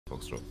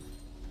Foxtrot.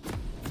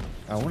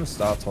 I want to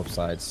start top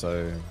side,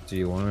 so do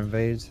you want to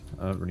invade?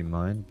 I don't really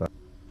mind, but...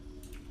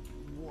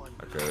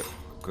 Okay,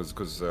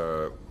 because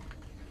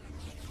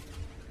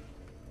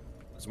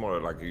it's more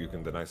like you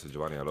can deny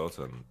Giovanni a lot,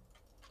 and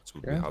it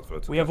would be hard for her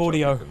to We have catch up.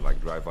 audio. You can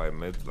like drive by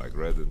mid, like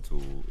red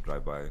into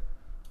drive by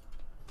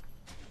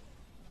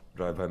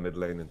mid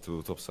lane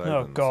into top side,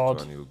 Oh and God.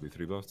 Giovanni would be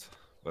 3-buffed.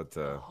 But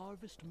yeah,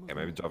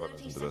 maybe Java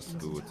isn't the best to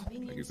do it.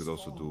 Like you could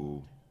also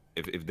do,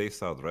 if they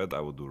start red, I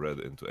would do red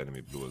into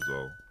enemy blue as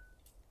well.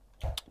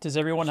 Does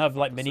everyone have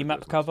like That's mini as map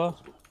much as cover?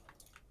 possible.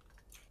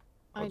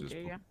 I I'll do, just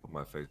yeah. put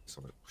my face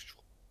on it.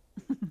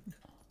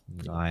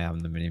 I am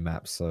the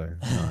mini-map, so...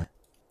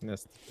 No.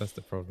 That's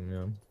the problem,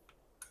 yeah.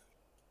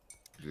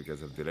 Do you guys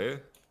have delay?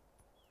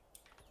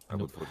 I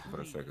put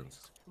 45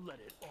 seconds.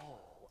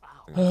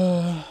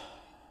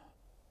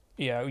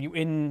 Yeah, you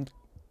in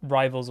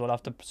Rivals will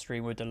have to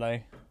stream with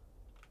delay.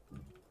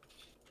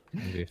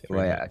 Wait,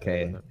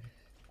 okay.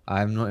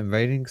 I'm not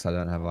invading because I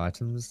don't have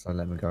items, so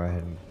let me go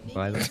ahead and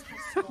buy them.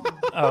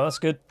 Oh, that's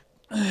good.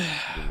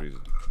 Good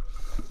reason.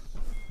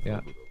 Yeah.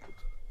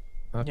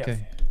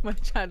 Okay. My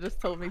chat just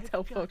told me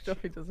tell Foxtrot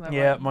he doesn't have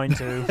Yeah, items. mine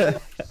too.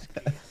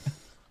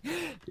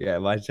 Yeah,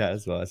 my chat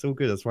as well. It's all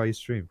good. That's why you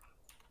stream.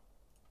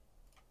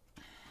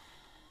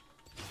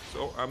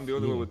 So I'm the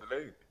only one with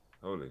delay.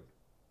 Holy.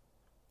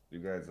 You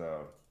guys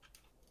are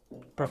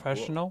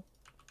Professional.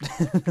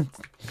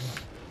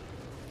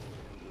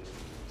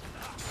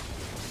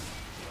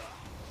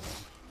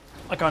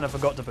 I kind of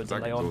forgot to put it's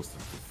like delay on.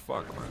 exhausting.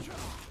 Fuck, man.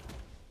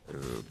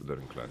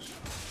 During clash.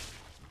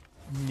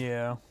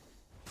 Yeah.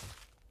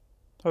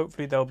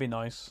 Hopefully they'll be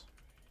nice.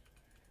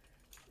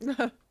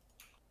 Okay,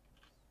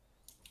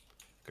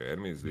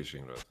 enemy is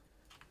leashing red.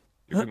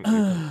 You can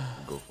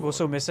go for We're it.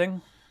 still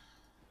missing.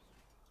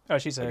 Oh,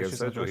 she's there. Against She's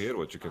there. Sergio here,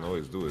 what you can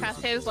always do is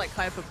Cassier's like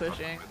hyper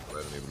pushing.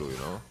 enemy blue, you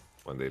know,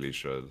 when they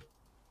leash red. And you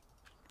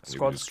can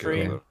Squad just kill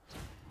stream. them.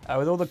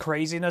 With all the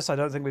craziness, I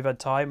don't think we've had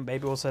time.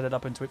 Maybe we'll set it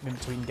up in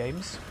between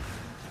games.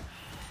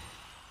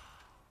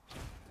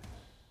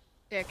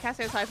 Yeah,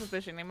 Cassier's hyper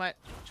pushing. They might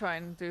try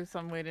and do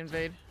some weird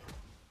invade.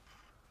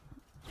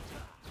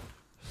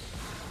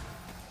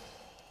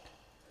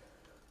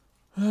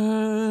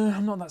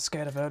 I'm not that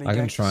scared of early I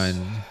can games. try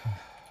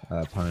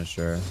and punish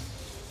her at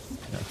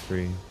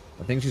 3.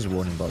 I think she's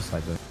warning bot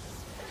side though.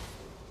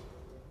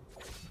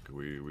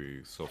 Okay,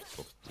 we soft.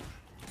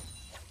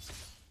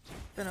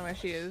 Don't know where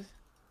she is.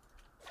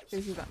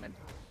 She's that mid.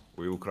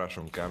 We will crash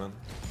on cannon,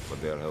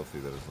 but they are healthy.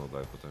 There is no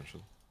dive potential.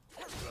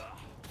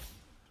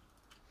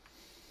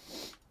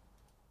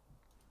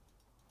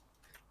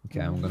 Okay,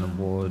 I'm gonna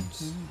ward.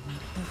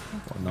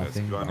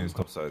 Nothing. Giovanni is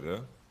top side, yeah?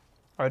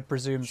 I'd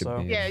presume Should so.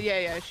 be.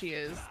 Yeah, she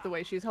is. The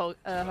way she's hugging.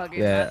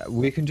 Yeah, that.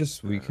 we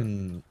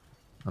can.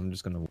 I'm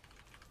just gonna.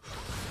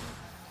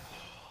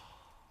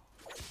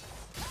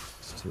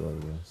 It's too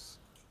obvious.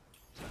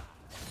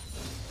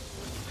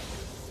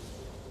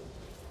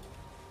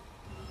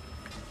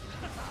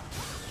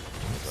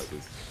 Like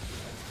this.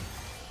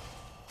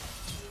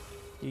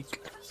 Eek.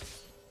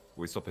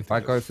 We stop it. If I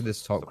go for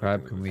this top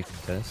crab, can we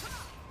contest?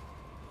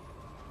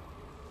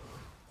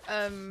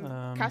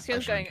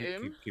 Cassier's going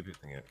Keep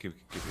hitting it. Keep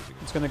hitting it.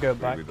 It's gonna go We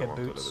back, don't get want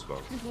to let boots. it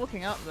bug. He's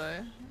walking up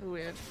though.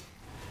 Weird.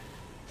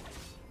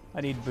 I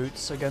need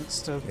boots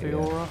against Yeah,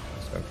 Fiora.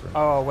 let's go for it.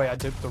 Oh wait, I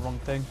did the wrong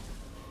thing.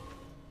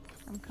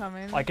 I'm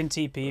coming. I can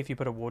TP if you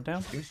put a ward down.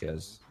 I think she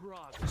has.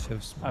 She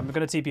has I'm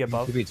gonna TP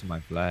above. Could be to my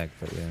flag,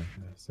 but yeah.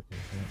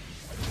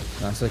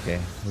 That's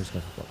okay. We'll just go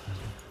for bot.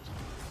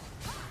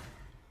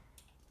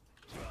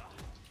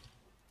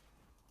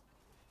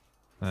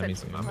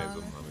 Enemies. I'm in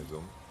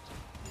zone.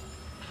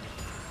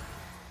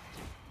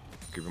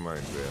 Keep in mind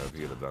they have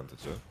heal advantage,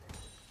 yeah?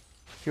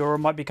 Fiora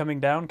might be coming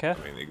down, Care.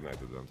 I mean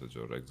ignite advantage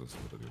or exhaust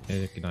whatever. Yeah,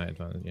 Ignite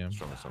advantage, yeah.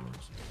 Strong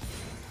summons.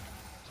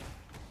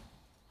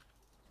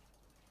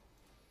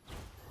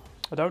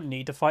 I don't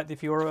need to fight the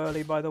Fiora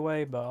early, by the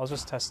way, but I was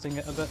just testing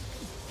it a bit.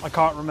 I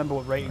can't remember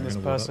what rating I'm this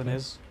gonna ward up person there.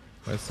 is.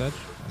 Where's Sedge?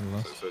 I'm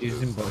lost. She's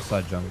in bot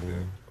side jungle.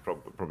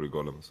 Probably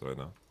golems right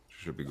now.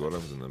 She should be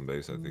golems and then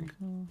base, I think.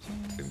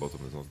 I think bottom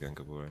is not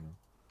gankable right now.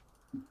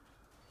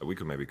 We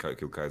could maybe kill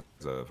Kai's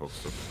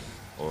Foxtrot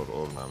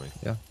or Nami.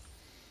 Yeah.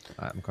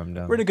 Alright, I'm coming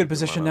down. We're in a good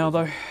position now,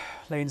 mana though.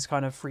 Lane's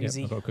kind of Yep,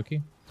 freezy. I got a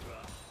cookie.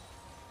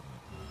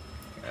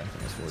 Yeah, I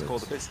think It's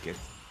called a biscuit.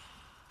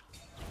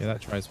 Yeah,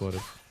 that tries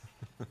warded.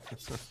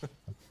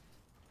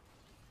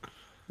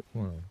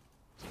 Well,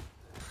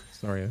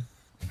 sorry.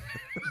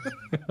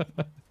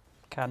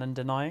 Cannon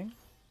denying.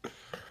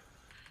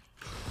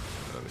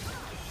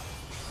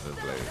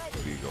 That's like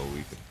big all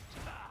weekend.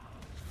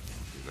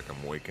 It's like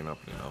I'm waking up,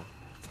 you know?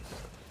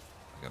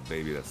 Like a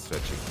baby that's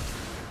stretching.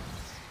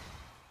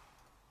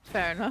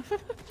 Fair enough.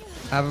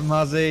 Have a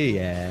muzzy,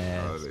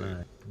 yeah. Oh,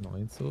 dude. Not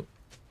insult.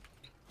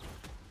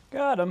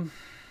 Got him.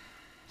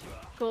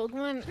 Gold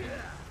one.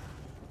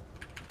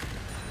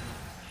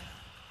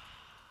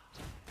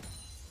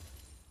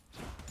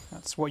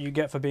 That's what you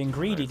get for being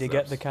greedy Nice to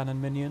get steps. the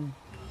cannon minion.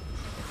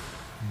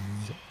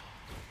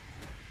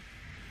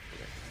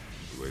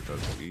 Wait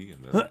until E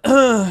and then.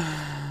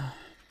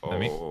 Oh,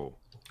 me. Oh,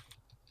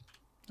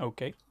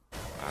 Okay.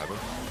 I haven't.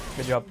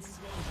 Good job.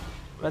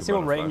 Let's see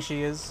what range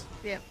she is.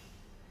 Yep.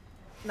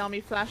 Nami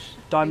flash.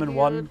 Diamond if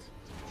one. you would.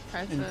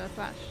 Press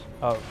flash.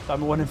 Oh,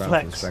 Diamond 1 in Grab this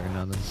flex. dragon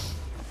now then.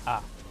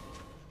 Ah.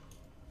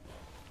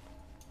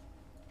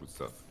 Good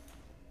stuff.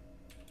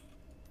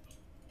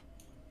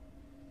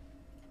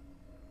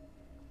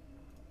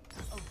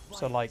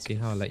 So like See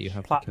how I let you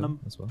have platinum.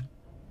 the kill as well?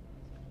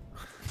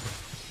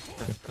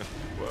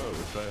 Whoa,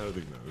 we're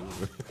tryharding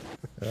now.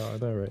 Yeah, I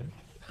know,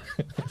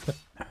 right?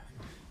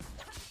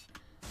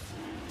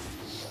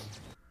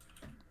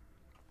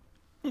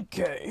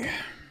 Okay.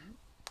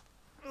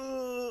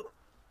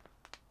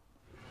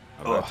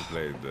 I'd like to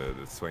play the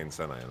Swain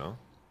Senna, you know?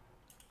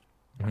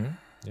 Mm-hmm.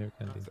 Yeah, we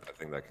can do. I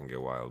think that can get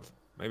wild.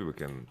 Maybe we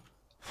can...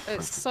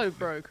 It's so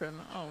broken.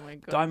 Oh my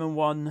god. Diamond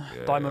 1,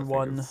 Yeah, Diamond I think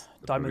 1, it's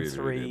Diamond really,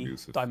 3, really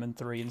abusive. Diamond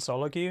 3 in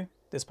solo queue.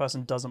 This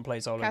person doesn't play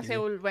solo queue.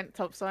 Cassie went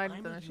topside,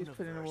 don't know if she's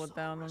putting a ward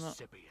down or not.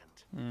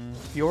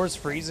 Yours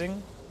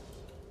freezing.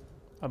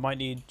 I might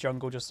need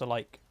jungle just to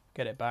like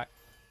get it back.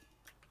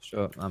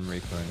 Sure, I'm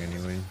recoiling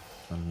anyway.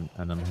 And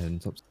I'm heading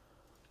top.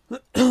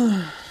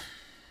 I've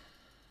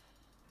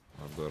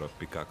got a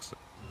pickaxe.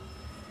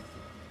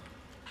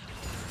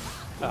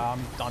 I'm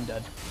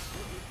dead.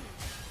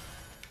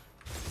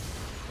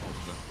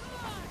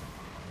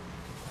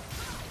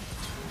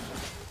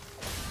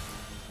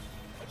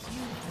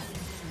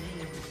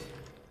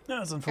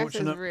 That's Cassie's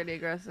unfortunate. really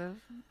aggressive.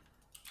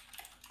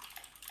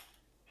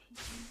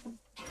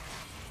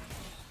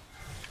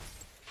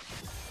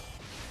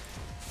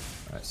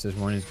 Alright, so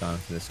one is bound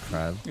for this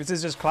crab. This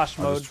is just clash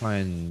I'll mode. just try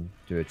and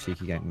do a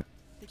cheeky gank,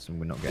 so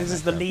we're not getting. This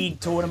is that the crab. league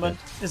tournament.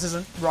 This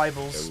isn't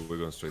rivals. Yeah, we're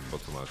going straight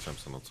bottom. Our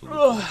champs are not so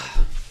Ugh.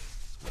 good.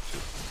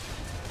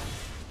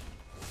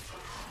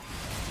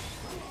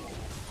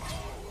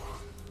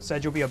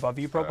 Said you'll be above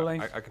you probably.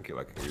 I can kill.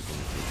 You can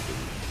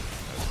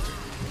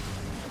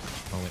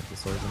I'll wait for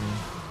sword on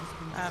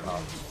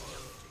you.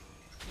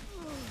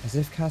 As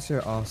if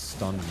Cassio are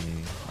stunned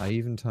me. I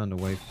even turned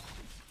away.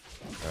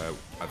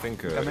 I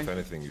think if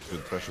anything, you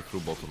should pressure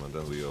through bottom, and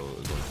then we are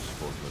going to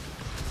support mid.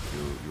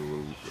 You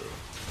will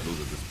lose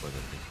at this point, I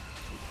think.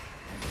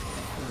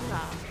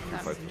 Nah,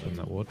 Fight. On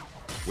that ward.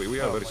 We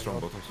are very strong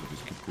bottom, so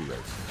just keep cool, guys.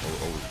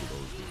 Always good,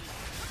 always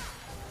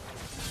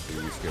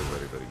good. We scale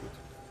very, very good.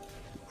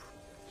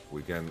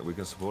 We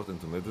can support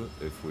into middle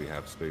if we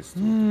have space to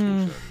push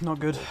and not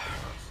good.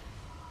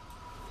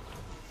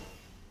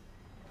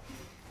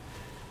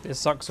 This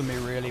sucks for me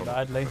really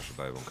badly. Pressure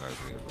dive on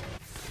Kaiser here.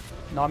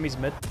 Nami's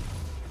mid.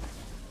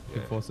 You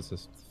can force us to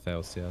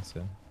fail CS,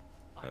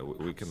 yeah.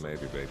 We can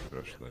maybe bait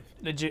pressure dive.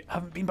 Legit,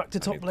 haven't been back to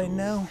I top need lane to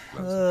now.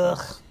 plan some Ugh.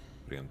 plans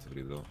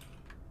preemptively though.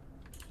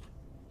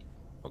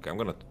 Okay, I'm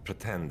gonna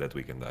pretend that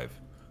we can dive.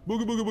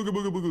 Boogie boogie boogie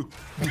boogie boogie.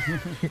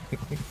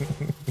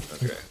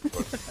 Okay,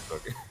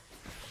 okay.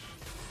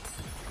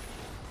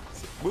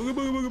 Boogie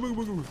boogie boogie boogie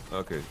boogie.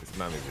 Okay, it's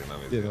Nami's here,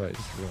 Nami's Yeah, here. right,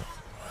 just do it.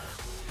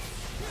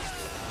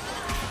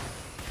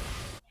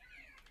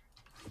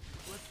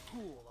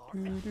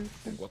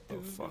 What the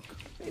fuck?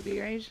 baby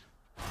rage.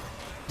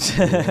 Is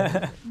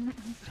that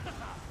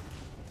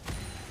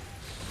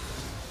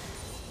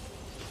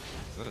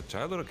a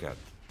child or a cat?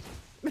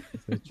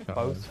 It's a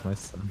child, it's my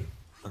son.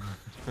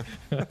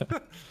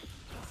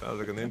 Sounds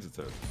like a Ninja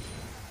Turtle.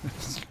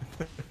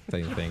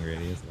 Same thing,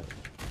 really, isn't it?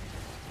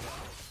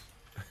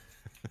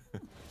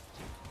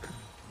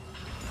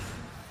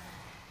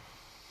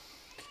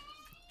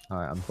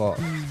 Alright, I'm bot.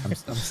 I'm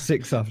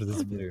 6 after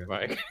this video.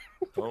 Right.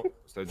 Oh,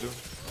 Steju.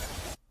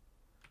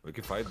 We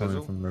can fight, Coming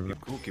Steju. from river.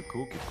 Keep cool, keep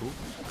cool, keep cool.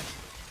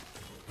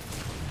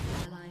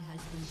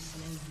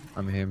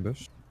 I'm here in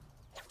bush.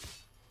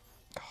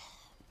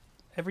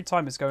 Every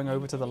time it's going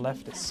over to the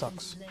left, it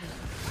sucks.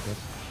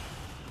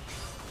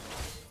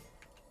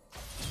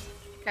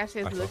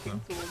 Cassie's Back off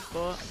looking now. towards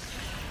bot.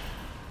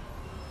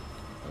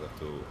 I have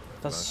to.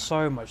 Does flash.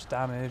 so much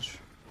damage.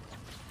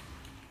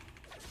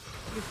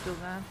 He's still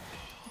there.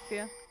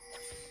 Yeah.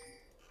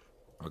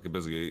 Okay,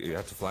 busy. You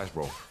have to flash,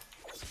 bro.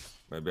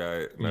 Maybe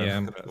Yeah,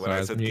 when sorry, I I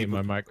was said muting people,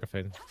 my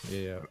microphone.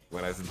 Yeah.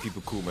 when I said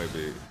people cool,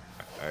 maybe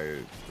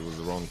it was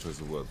the wrong choice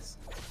of words.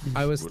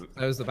 I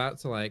was about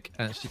to like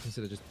actually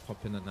consider just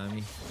popping at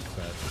Nami,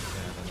 but yeah,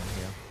 I don't know.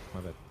 Yeah,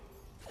 my bad.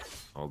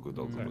 All good,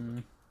 all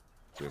good.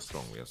 We are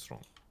strong, we are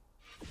strong.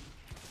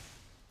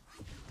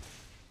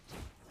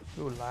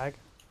 Ooh, lag.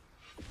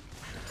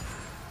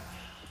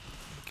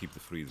 Keep the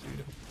freeze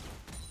here.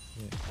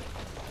 Yeah,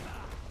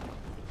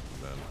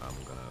 Then I'm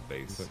gonna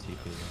base. you've got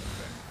TP.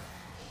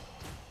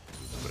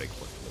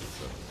 Breakpoint.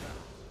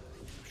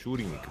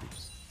 Shooting me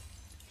creeps.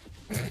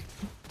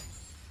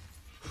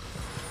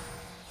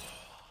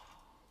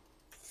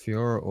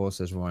 Fiora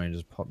also is wanting to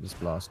just pop this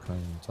blast cone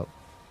on top.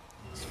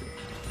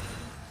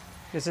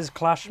 This is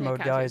clash Yeah, mode,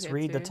 Cassie's guys. here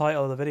Read the too.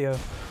 title of the video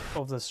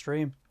of the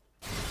stream.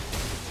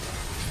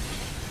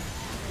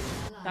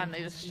 Damn, they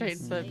just straight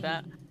said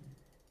that.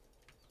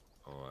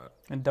 Oh,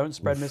 And don't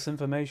spread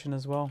misinformation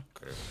as well.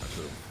 okay. I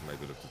should have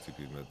maybe looked at TP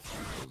mid.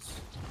 I was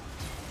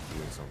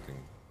doing something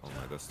on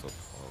my desktop.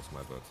 Oh, it's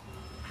my bad.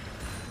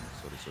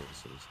 Sorry.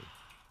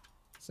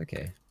 It's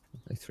okay.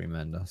 They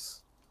 3-manned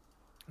us.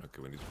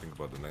 Okay, we need to think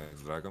about the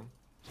next dragon.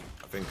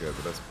 I think the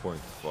best point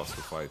for us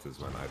to fight is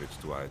when I reach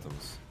 2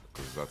 items,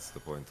 because that's the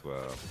point where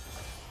I can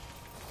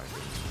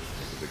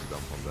make a big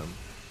dump on them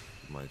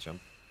with my champ.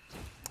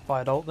 If I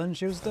had ult, then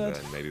she was And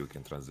dead. then maybe we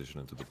can transition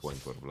into the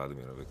point where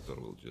Vladimir and Victor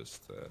will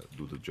just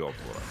do the job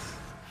for us.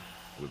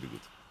 It will be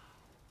good.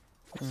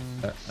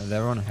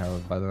 They're on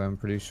Herald, by the way, I'm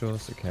pretty sure,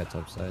 so care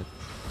top side.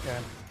 Okay.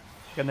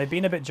 Again, they've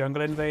been a bit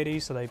jungle invadey,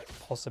 so they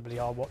possibly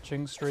are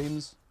watching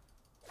streams.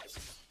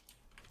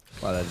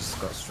 Well, they just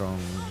got strong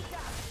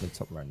mid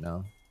top right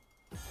now.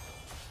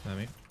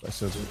 Nami. But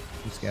still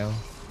scale.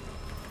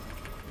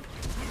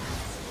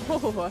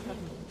 Oh,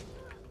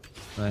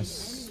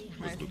 Nice.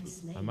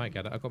 nice. I might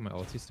get it. I got my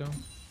ulti still.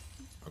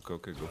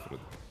 Okay, go for it.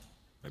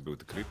 Maybe with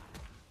the creep.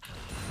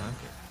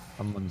 Okay.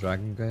 I'm on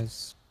dragon,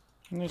 guys.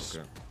 Nice.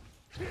 Okay.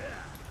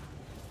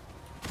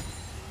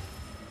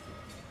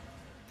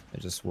 I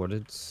just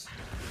warded.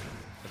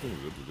 I think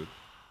we're good.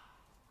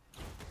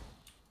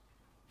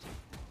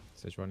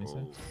 Sejuani Oh,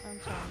 said. I'm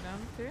trying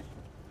down too.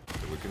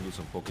 okay, we can do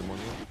some Pokemon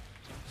here.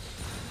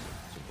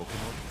 Some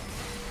Pokemon.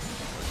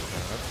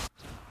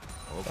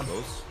 Oh,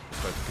 close.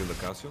 Let's try to kill the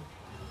Casio.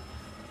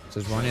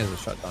 Sejuani has a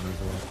shutdown as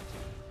well.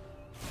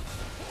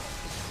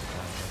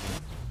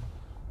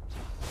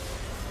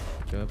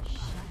 Job.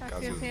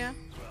 Cassie's here.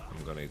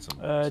 I'm gonna eat some.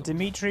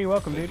 Dimitri,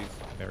 welcome, dude.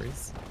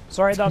 Berries.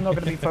 Sorry that I'm not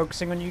going to be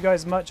focusing on you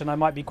guys much, and I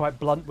might be quite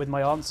blunt with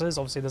my answers.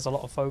 Obviously, there's a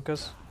lot of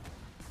focus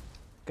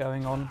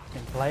going on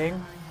in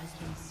playing.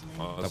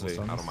 Honestly, I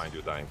stuns. don't mind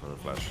you dying from a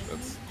flash.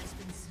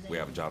 We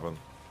have Jarvan.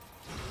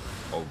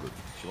 All good.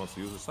 She wants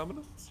to use the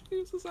summoners? She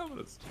use the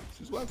summoners.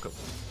 She's welcome.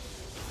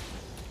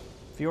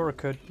 Fiora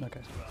could.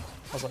 Okay.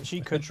 I was like,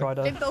 she could try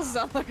to. It does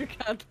sound like a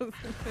cat, doesn't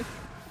it?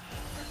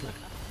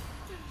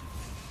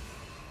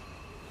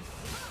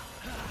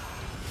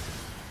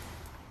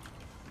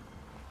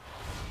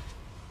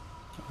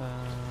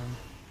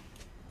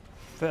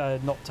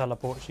 Not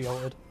teleport, she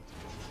ulted.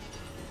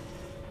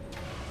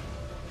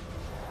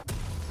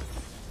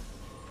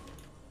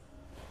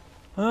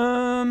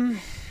 I'm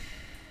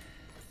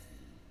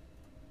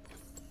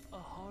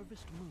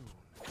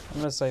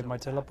gonna save my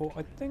teleport,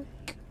 I think.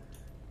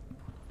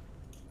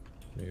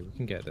 Maybe we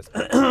can get this.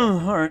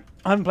 Alright,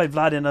 I haven't played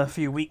Vlad in a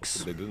few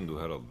weeks. They didn't do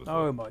Herald before.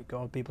 Oh my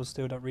god, people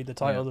still don't read the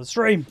title of the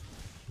stream.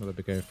 Well, they'll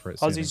be going for it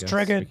Ozzy's soon, I guess.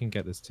 triggered. We can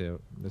get this too.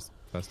 This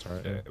first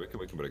turret. Yeah, Yeah.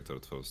 we can break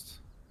turret first.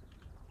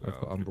 I've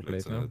got Umbral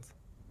plates Blade now.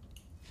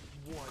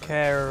 ahead.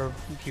 Care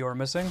Fiora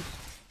missing.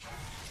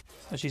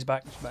 Oh, she's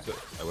back. She's back. So,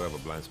 I will have a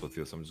blind spot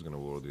here, so I'm just gonna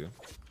ward you.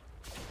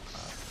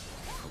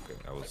 Okay,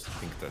 I was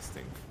think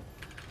testing.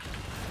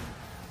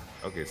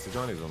 Okay,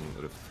 Sejuani's on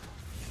Rift.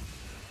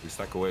 We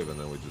stack a wave and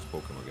then we just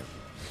poke him again.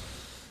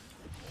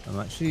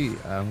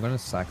 I'm gonna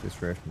sack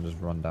this rift and just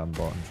run down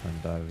bot and try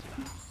and dive.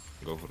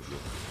 Go for it, dude.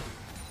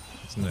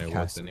 There's no wards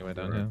Cast anywhere it,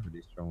 down they're here.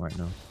 pretty strong right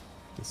now.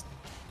 Just...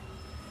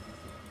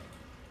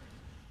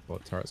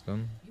 What turret's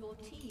gone?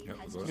 Yeah,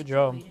 go Good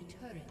job.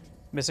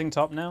 Missing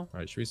top now.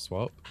 Right, should we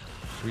swap?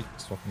 Should we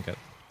swap and get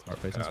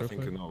turret placements I real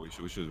think quick? no.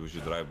 We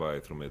should drive by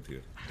through mid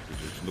here. We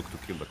should look to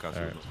kill the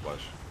castle with no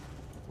flash.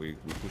 We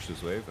push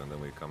this wave and then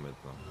we come mid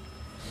now.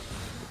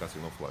 The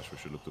castle no flash. We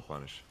should look to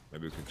punish.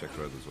 Maybe we can check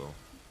red as well.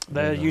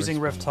 They're no using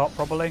risk Rift top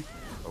probably.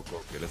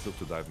 Okay, let's look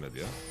to dive mid.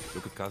 Yeah.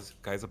 Look at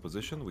Kaiser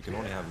position. We can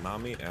only have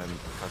Nami and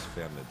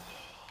Cassiopeia mid.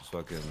 So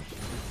I can.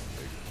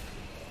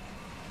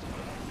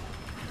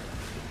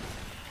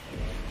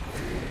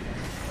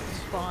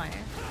 Fine.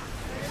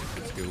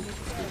 Good skill.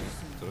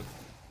 Turret.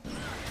 I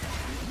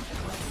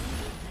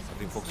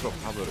think Foxtrot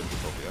hover in the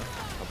top, yeah?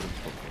 Hover in the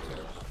top. Yeah.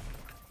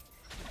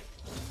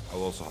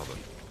 I'll also hover.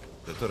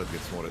 The turret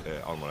gets more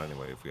armor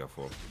anyway if we have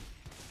 4. Do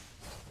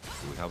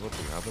we hover? We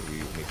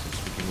make some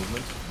spooky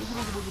movements.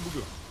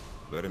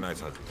 Very nice,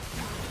 Hazi.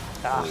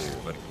 Ah. Oh,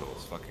 very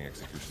close. Fucking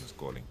execution is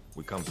calling.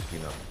 We come to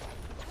clean up.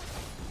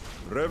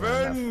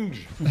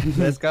 Revenge!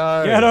 Let's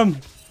go! Get him!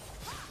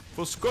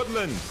 For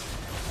Scotland!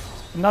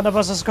 None of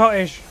us are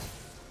Scottish.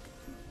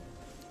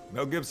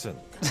 Mel Gibson.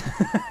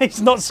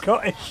 He's not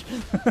Scottish.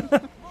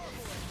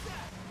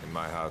 In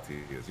my heart he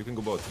is. You can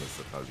go both,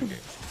 Mr. Hazi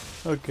Games.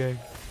 Okay.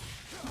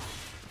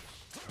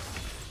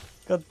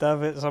 God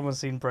damn it! Someone's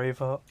seen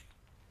Braveheart.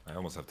 I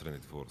almost have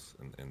Trinity Force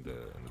in the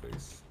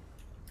base.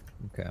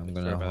 Okay, I'm Sorry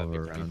gonna about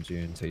hover Victor. around you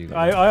until you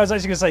I was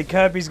actually gonna say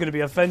Kirby's gonna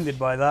be offended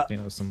by that. I think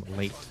that was some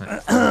late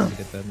tactics to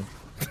get them.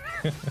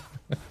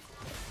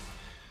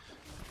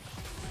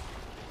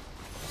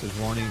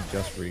 Sejuani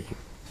just re.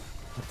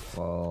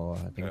 Well,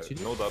 I think she.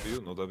 No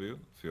W,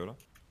 Fiora.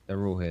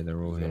 They're all here.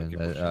 They're all He's here.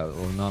 gonna keep Well,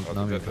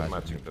 Nami they're has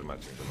matching, it. they're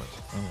matching.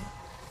 Oh,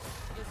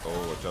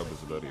 Oh, job is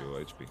very low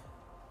HP.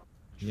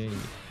 yeah.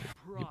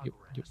 Yep.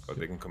 But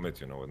they can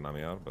commit, with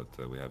Nami out, but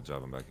we have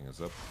Javan backing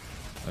us up.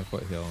 I've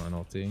got heal and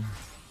ulti.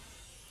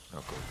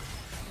 Okay.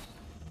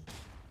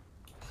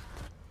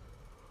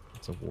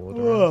 It's a ward.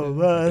 Oh around it. I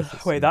man! guess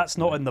it's Wait, that's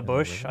not in the the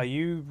bush. river. Are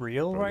you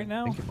real right I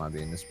now? think it might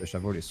be in this bush.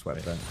 I've already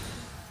swept that.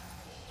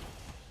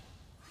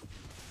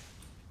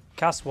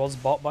 Cass was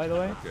bot, by the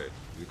way. Okay,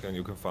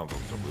 you can farm from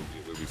top.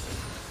 We'll be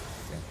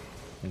safe. Okay.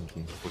 Thank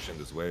you. Pushing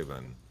this wave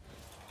and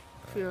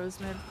Fio's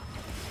mid.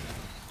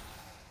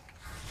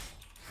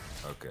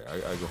 okay,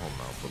 I go home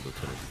now for the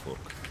Trinity fork.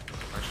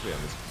 Actually, I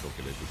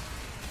miscalculated.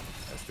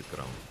 I stick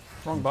around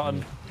Wrong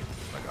button.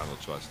 like Arnold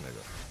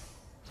Schwarzenegger.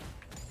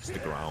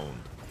 Stick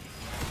around.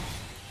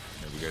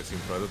 Have you guys seen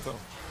Predator?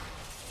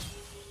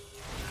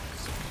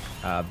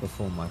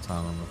 Before my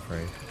time, I'm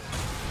afraid.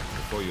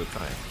 Before your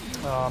time.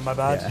 Oh, my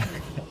bad. Yeah.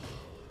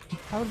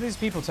 How do these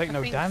people take no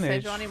I think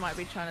damage? Sejuani might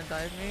be trying to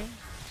dive me.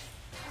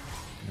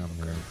 No, I'm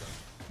good.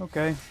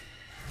 Okay.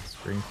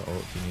 Scream for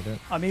ult if you need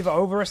it. I'm either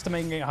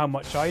overestimating how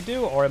much I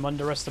do, or I'm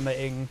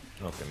underestimating.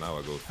 Okay, now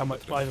I go. How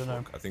much? I don't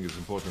know. I think it's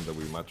important that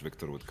we match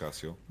Victor with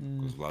Cassio,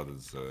 because Vlad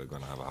is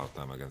gonna have a hard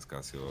time against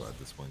Cassio at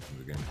this point in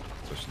the game,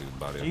 especially with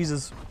barrier.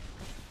 Jesus.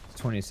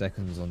 20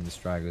 seconds on this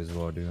drag as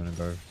well. Do you want to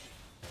go?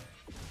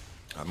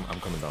 I'm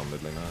coming down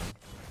mid lane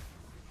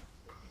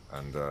now.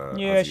 And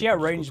Yeah, as she you push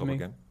outranged top me.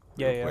 Again,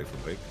 Yeah, we'll yeah. Play for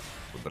break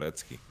with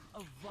Bretsky.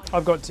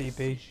 I've got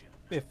TP,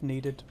 if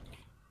needed.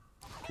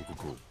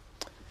 Cool.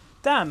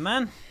 Damn,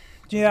 man.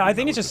 Yeah, I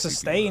think Now it's with just the CP,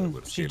 sustain.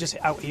 we're She just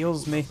scaling. out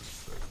heals me.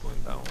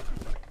 Going down.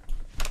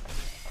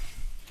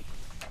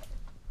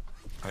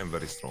 I am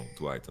very strong.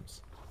 2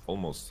 items.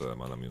 Almost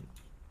mana immune.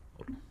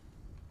 Or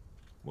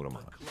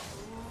Muramana.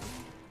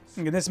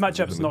 This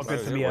matchup's not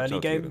good for me early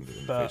game,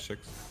 but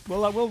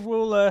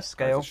we'll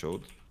scale.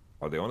 Showed.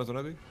 Are they on it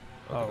already?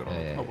 Oh, they're on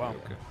it. oh wow.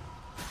 Okay.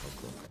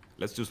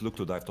 Let's just look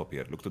to dive top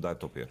here. Look to dive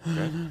top here.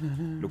 Okay.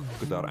 look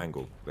at our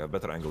angle. We have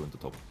better angle into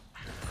top.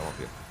 Come up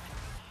here.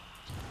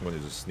 I'm gonna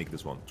just sneak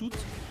this one. Toot.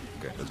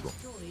 Okay, let's go.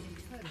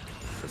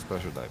 Let's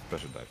pressure dive.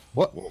 Pressure dive.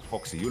 What? Whoa,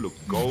 Foxy, you look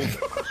gold.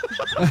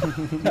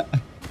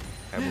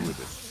 Happy with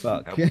this.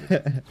 Fuck. Happy with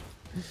it.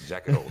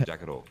 Jack it all.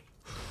 Jack it all.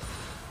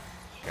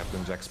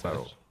 Captain Jack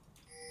Sparrow.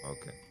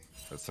 Okay.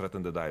 Let's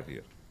threaten the dive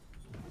here.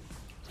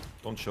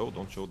 Don't show.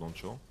 Don't show. Don't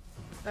show.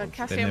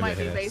 Cassio never might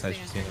be hit us. basing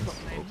Sage in seen us. top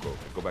lane.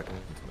 Go back into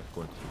it.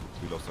 Go into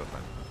it. We lost our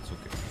time. It's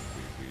okay.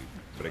 We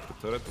break the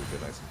turret. We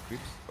get nice and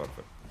creeps.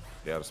 Perfect.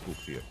 They are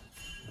spooked here.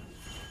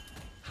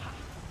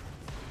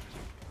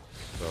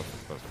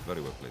 Perfect. Perfect.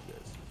 Very well played,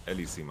 guys.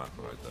 LEC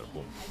macro right there.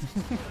 Boom.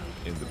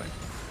 In the bank.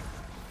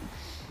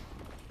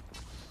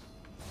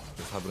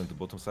 Let's have her into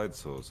bottom side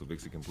so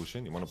Vixie can push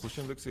in. You want to push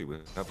in, Vixie? We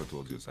have her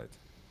towards your side.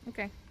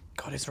 Okay.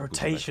 God, his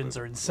rotations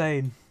are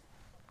insane.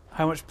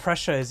 How much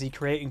pressure is he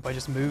creating by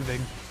just moving?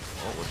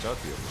 Oh, watch out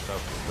here. Watch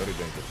out here. Very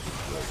dangerous.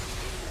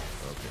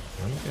 Okay.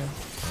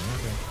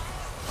 Okay.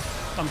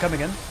 I'm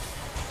coming in.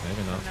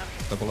 Maybe not. No.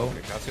 Double ult.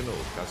 Okay, Cassio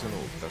knows. Cassio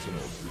knows. Cassio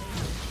knows.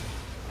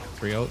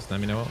 3 ults. Let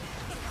me know.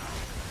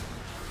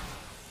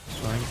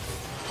 Fine.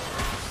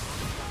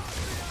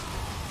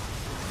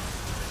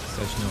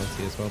 Sage no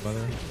ulti as well, by the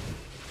way.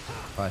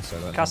 Bye, so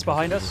that Cass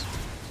behind us.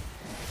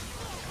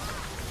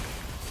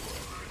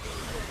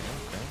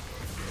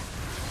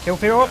 Kill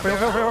Firo,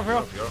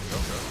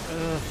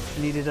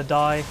 needed a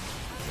die.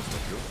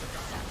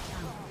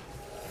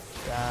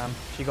 Damn,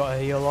 she got a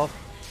heal off.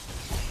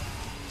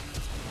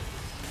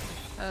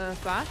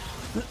 Flash.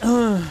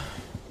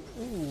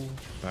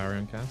 Barrier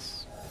and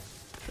Cass.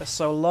 They're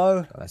so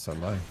low. Oh, that's so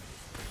low.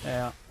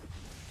 Yeah.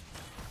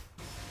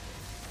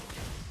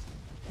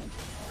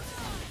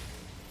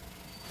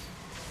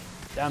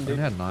 Damn, I dude.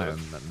 had an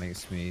item that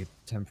makes me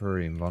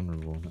temporarily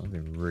invulnerable. That would be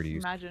really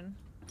useful. Imagine.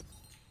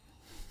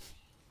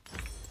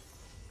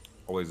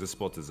 Always, this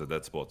spot is a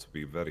dead spot.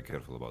 Be very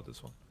careful about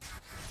this one.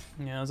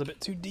 Yeah, it was a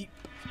bit too deep.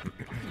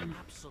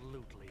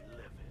 Absolutely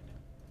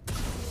livid.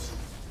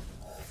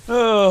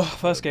 Oh,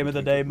 first game of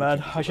the day,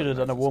 man. I should have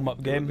done a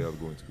warm-up game. They are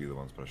going to be the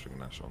ones pressuring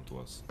Nash onto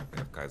us. We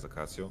have Kaiser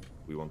Cassio.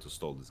 We want to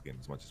stall this game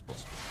as much as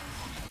possible.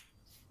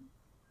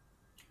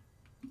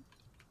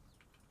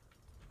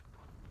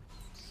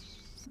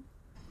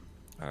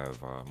 I have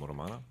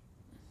Muramana.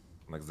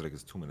 Next Drake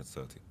is 2 minutes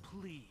 30.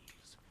 Please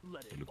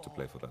let it We look to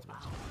play for that one.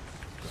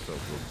 The third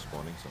close is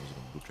spawning, so I'm just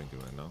going to do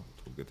trinket right now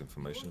to get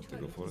information if they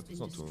go for it. It's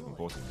not too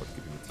important, but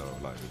keeping the tower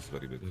alive is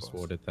very big Just for us.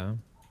 warded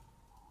down.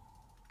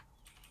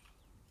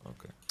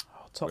 Okay.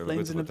 Oh, top We have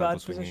lane's bit in a of tempo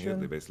bad swinging here.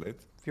 They position. base late.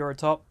 If you're a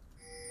top.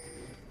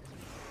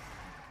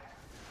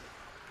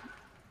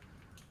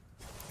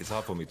 It's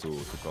hard for me to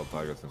call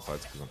targets in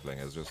fights because I'm playing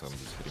Ezreal, so I'm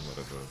just hitting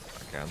whatever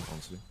I can,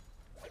 honestly.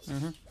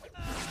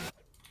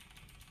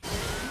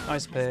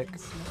 Nice pick.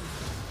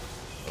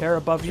 Care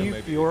above you,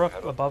 Maybe you're up,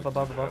 Herald. above.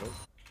 Herald.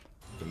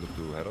 You can look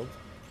to Herald.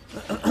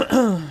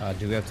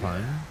 Do we have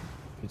time?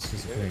 It's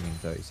disappearing in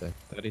 30 seconds.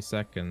 30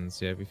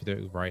 seconds. Yeah, if you do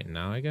it right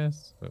now, I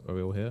guess. Are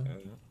we all here? Yeah,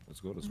 yeah. Let's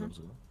go, let's go, let's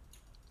go.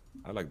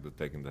 I like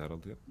taking the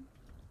Herald here.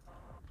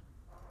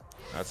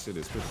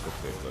 Actually, it's pretty good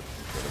play, but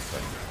that's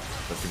fine.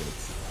 30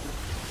 minutes.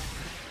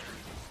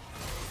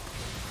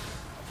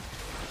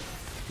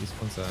 These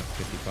ones are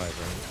 55,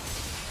 right?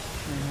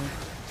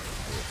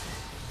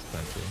 It's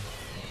plenty.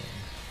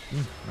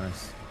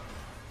 Nice.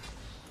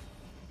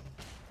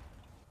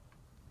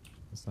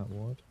 Is that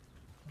ward?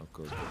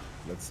 Okay,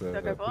 let's go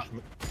push bot?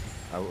 mid.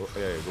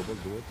 Yeah, go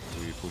bot, do it.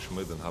 We push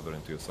mid and hover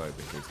into your side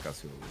in case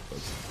Cassio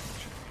does.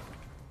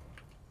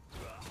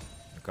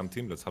 Come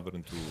team, let's have her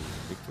into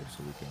Victor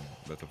so we can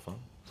let her farm.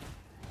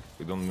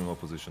 We don't know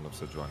position of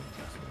Sejuani.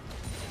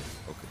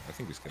 So. Okay, I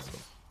think we scared it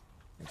off.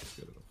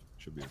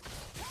 Should be okay.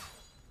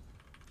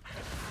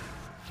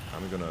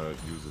 I'm gonna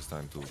use this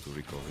time to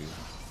recall here.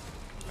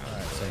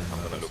 Alright, same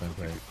I'm gonna look same to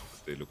play.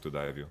 if they look to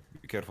dive you.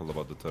 Be careful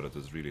about the turret,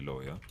 it's really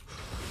low, yeah?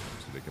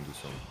 So they can do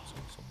some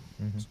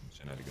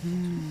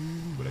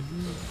shenanigans. Break the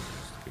turret,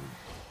 just kill you.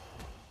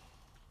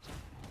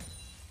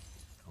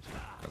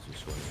 As we're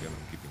showing again,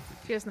 I'm keeping it.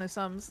 She has no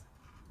sums.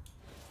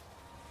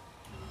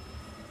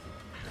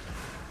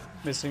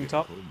 Missing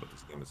top. But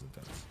this game is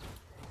intense.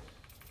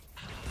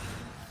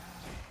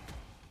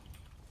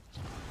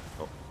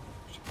 Oh,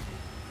 shit.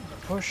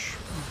 Push.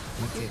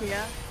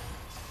 Yeah.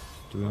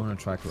 Do we want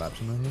to try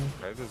collapsing on here?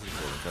 Kaiser's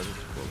recalling.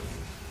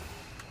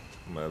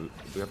 Well,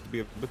 we have to be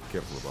a bit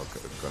careful about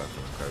Karate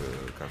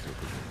and Casio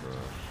pushing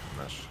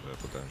Nash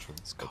potential.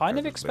 It's But kind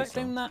of Kaiser's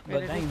expecting baseline. that, Yeah,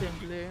 but they're just dang. in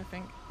blue, I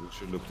think. We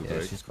should look to Yeah,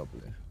 Drake. she's got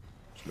blue.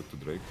 Should look to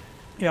Drake.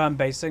 Yeah, I'm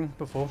basing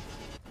before.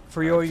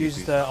 Frior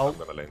used the ult.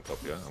 I'm gonna lane top,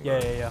 yeah? Yeah,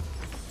 yeah, yeah.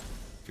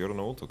 If you're on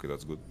ult, okay,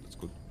 that's good. That's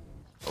good.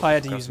 I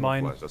had to Casio use no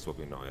mine. Flash, that's what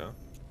we know, yeah?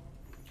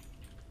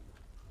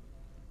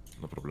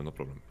 No problem, no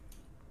problem.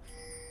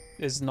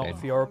 Is not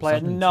Okay. Fiora player.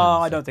 Something No, 10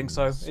 I don't think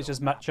so. seconds. It's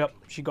just matchup.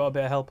 She got a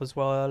bit of help as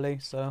well early,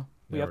 so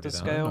we They're have to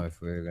already down. I don't know scale.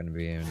 if we're going to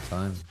be here in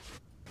time.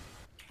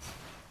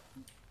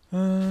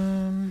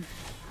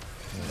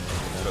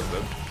 That's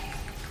dead.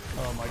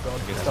 Oh my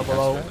god, Guess double you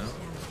ult. guys go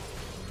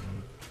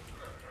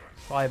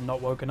now. I have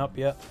not woken up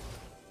yet.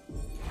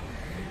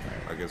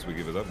 I guess we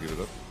give it up,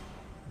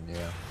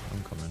 Yeah,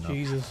 I'm coming up.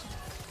 Jesus.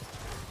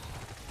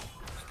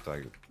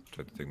 Try to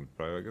take mid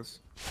prior, I guess.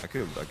 I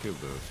killed the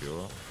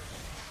Fiora.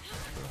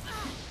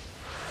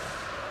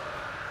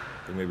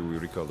 I think maybe we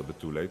recalled a bit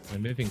too late. We're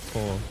moving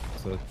 4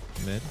 to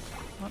mid.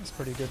 That's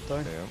pretty good though.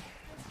 Yeah.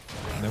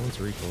 No one's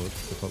recalled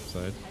the top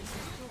side.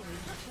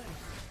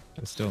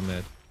 It's still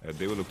mid.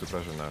 They will look to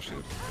pressure Nash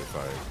if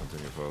I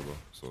continue further,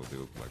 so they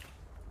will like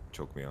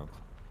choke me out.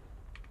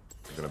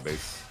 I'm gonna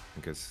base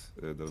in case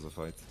there's a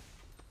fight.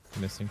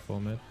 Missing 4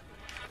 mid.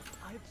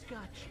 I've got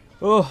you.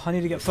 Oh, I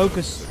need to get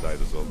focused. They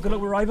died as well. Good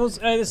luck with rivals.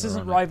 This They're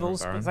isn't on it,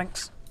 rivals, Baron. but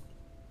thanks.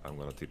 I'm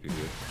gonna TP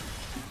here.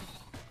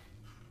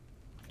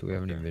 Do we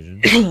have any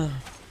vision? We have,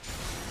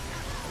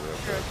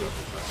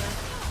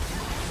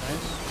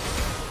 Nice.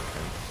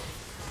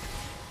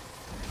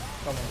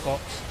 Come on,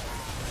 Fox.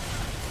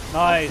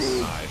 Nice.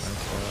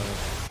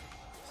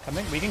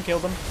 Coming, we can kill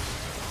them. Yeah,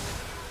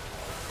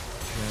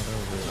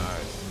 they're really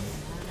nice.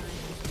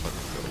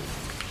 Fucking kill.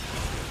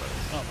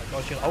 Oh my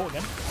god, she'll ult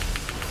again.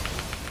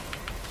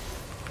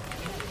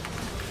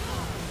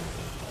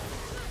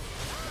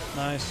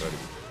 Nice. Very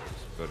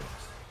good.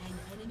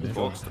 Very nice.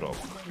 Fox drop.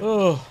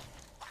 Oh,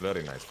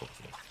 Very nice fox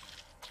drop.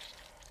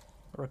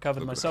 I recovered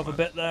Look at myself a that,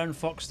 bit there, and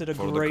Fox did a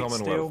For the great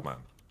Commonwealth, steal. man.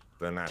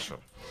 The Nasher.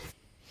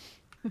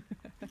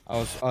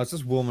 I was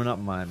just warming up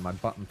my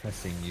button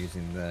pressing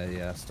using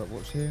the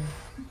stopwatch here.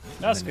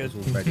 That's and then it good.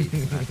 was all ready.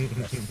 And I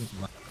pressed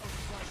my-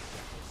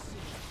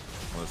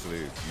 Honestly,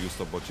 you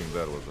stop watching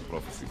there was a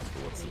prophecy for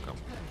what's to come.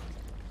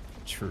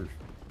 True.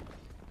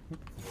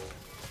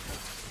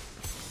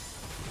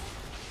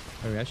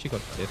 Oh, we actually got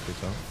diff as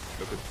well.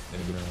 Look at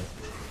In the,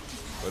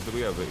 but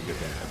we are getting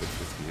a bit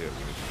risky here,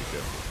 we need to be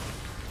careful.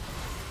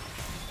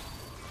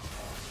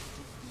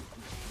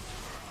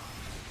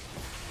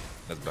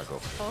 Let's back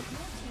off. Oh.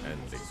 And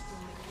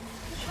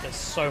There's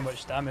so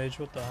much damage,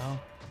 what the hell?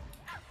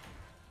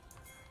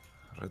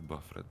 red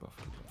buff, red buff,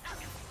 red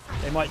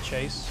buff. They might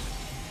chase.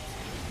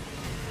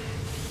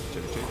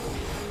 Check, check.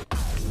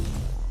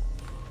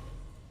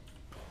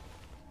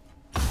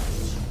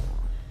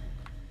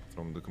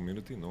 From the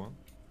community, no one?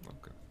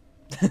 Okay.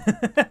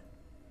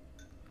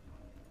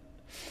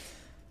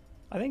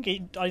 I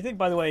think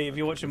by the way, if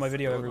you're watching my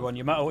video, everyone,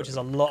 you might watches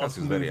a lot of Cass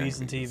is very movies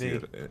and angry.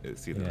 TV.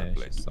 See it in yeah, her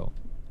place. she's so.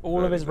 All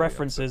of very, his very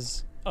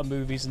references are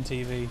movies and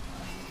TV.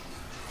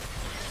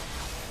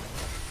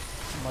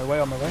 On my way,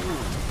 on my way.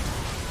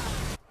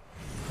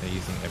 They're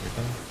using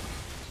everything.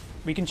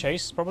 We can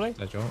chase, probably.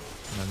 Their job.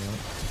 Manual.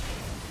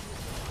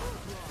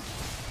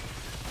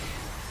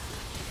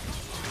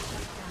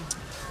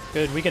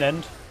 Good, we can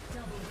end.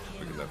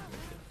 We can definitely.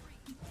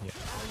 Yeah.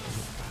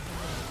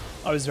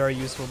 I was very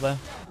useful there.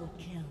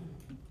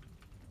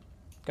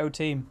 Go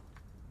team.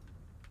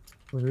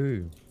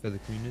 Woohoo! For the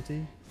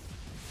community.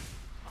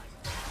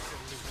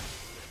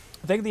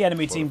 I think the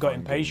enemy team got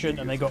impatient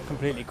and they got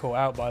completely caught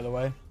out, by the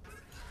way.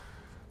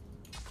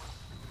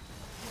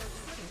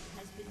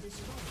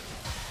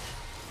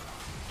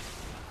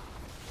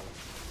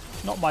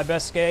 Not my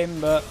best game,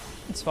 but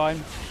it's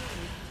fine.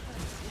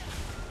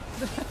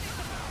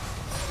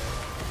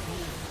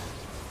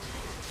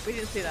 We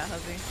didn't see that,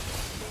 Huzzy.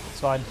 It's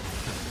fine.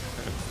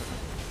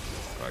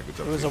 Alright, good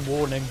job. It was a team.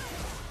 warning.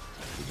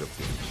 Good job,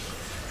 team.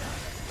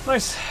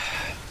 Nice.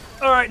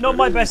 Alright, not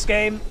my best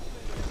game,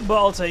 but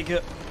I'll take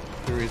it.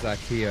 Who is our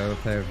Keo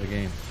player of the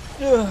game?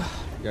 Ugh.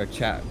 Go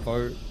chat,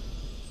 vote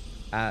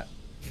at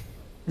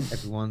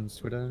everyone's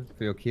Twitter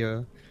for your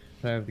Keo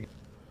player of the game.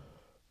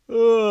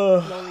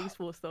 Ugh.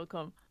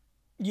 Lollysports.com.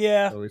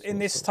 Yeah, Always in thought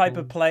this so. type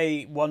of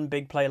play, one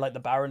big play like the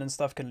Baron and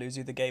stuff can lose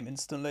you the game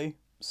instantly.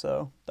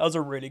 So that was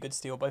a really good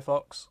steal by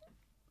Fox.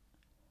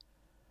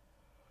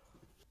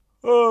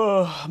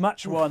 Oh,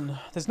 match 1.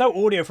 There's no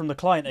audio from the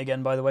client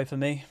again, by the way, for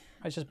me.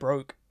 It's just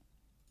broke.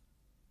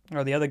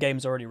 Oh, the other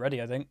game's already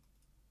ready, I think.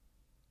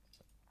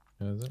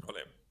 Is it?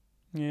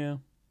 Yeah.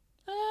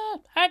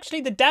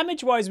 Actually, the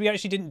damage-wise, we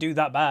actually didn't do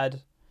that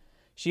bad.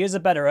 She is a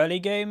better early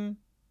game,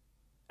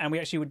 and we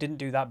actually didn't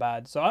do that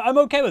bad. So I'm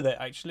okay with it,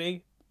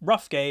 actually.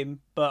 Rough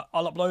game, but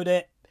I'll upload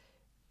it.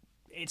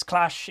 It's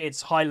Clash,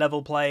 it's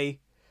high-level play.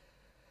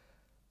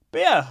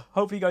 But yeah,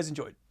 hopefully you guys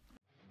enjoyed.